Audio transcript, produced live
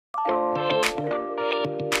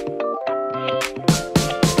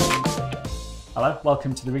Hello,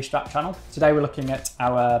 welcome to the Restrap channel. Today we're looking at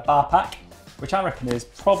our bar pack, which I reckon is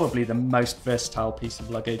probably the most versatile piece of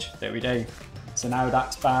luggage that we do. It's an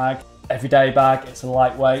audax bag, everyday bag, it's a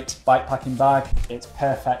lightweight bike packing bag. It's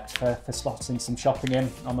perfect for slotting some shopping in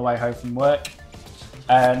on the way home from work.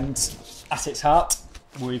 And at its heart,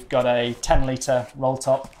 we've got a 10 litre roll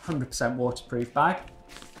top, 100% waterproof bag.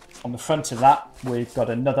 On the front of that, we've got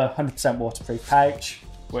another 100% waterproof pouch,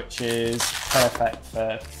 which is perfect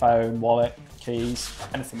for phone, wallet, keys,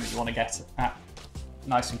 anything that you want to get at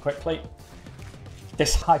nice and quickly.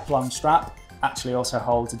 This hypalon strap actually also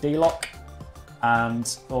holds a D-lock,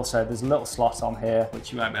 and also there's a little slot on here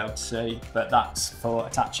which you won't be able to see, but that's for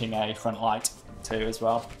attaching a front light to as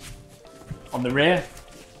well. On the rear,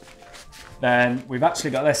 then we've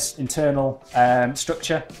actually got this internal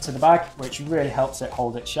structure to the bag, which really helps it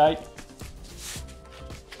hold its shape.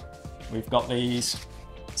 We've got these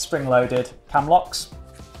spring-loaded cam locks,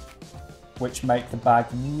 which make the bag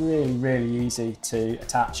really easy to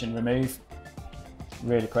attach and remove,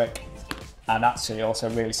 really quick, and actually also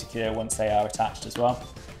really secure once they are attached as well.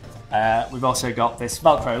 We've also got this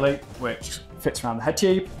Velcro loop which fits around the head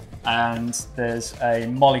tube, and there's a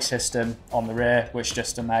MOLLE system on the rear which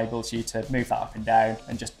just enables you to move that up and down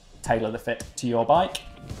and just tailor the fit to your bike.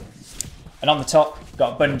 And on the top, we've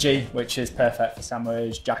got a bungee, which is perfect for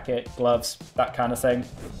sandwich, jacket, gloves, that kind of thing.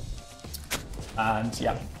 And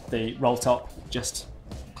yeah, the roll top just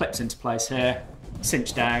clips into place here,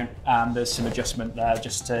 cinch down, and there's some adjustment there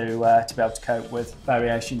just to be able to cope with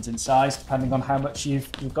variations in size depending on how much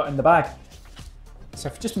you've got in the bag. So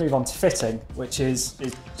if we just move on to fitting, which is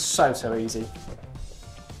so easy.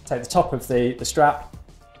 Take the top of the strap,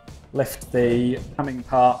 lift the hamming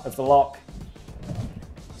part of the lock,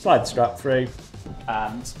 slide the strap through,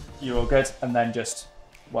 and you're all good. And then just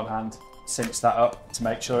one hand cinch that up to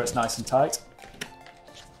make sure it's nice and tight.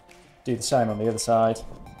 Do the same on the other side.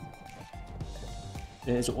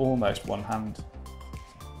 It is almost one hand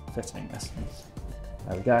fitting this.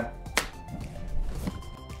 There we go.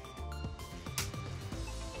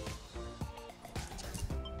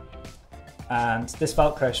 And this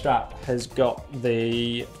Velcro strap has got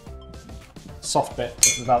the soft bit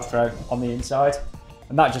of the Velcro on the inside,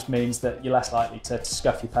 and that just means that you're less likely to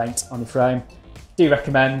scuff your paint on your frame. Do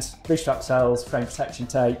recommend Restrap sells frame protection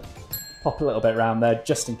tape. Pop a little bit around there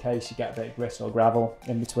just in case you get a bit of grit or gravel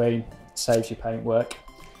in between. Saves your paint work.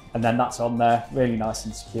 And then that's on there, really nice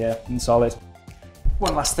and secure and solid.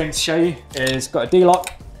 One last thing to show you is got a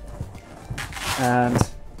D-lock, and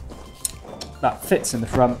that fits in the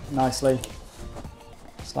front nicely.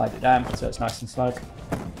 Slide it down so it's nice and snug,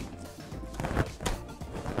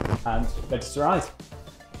 and ready to ride.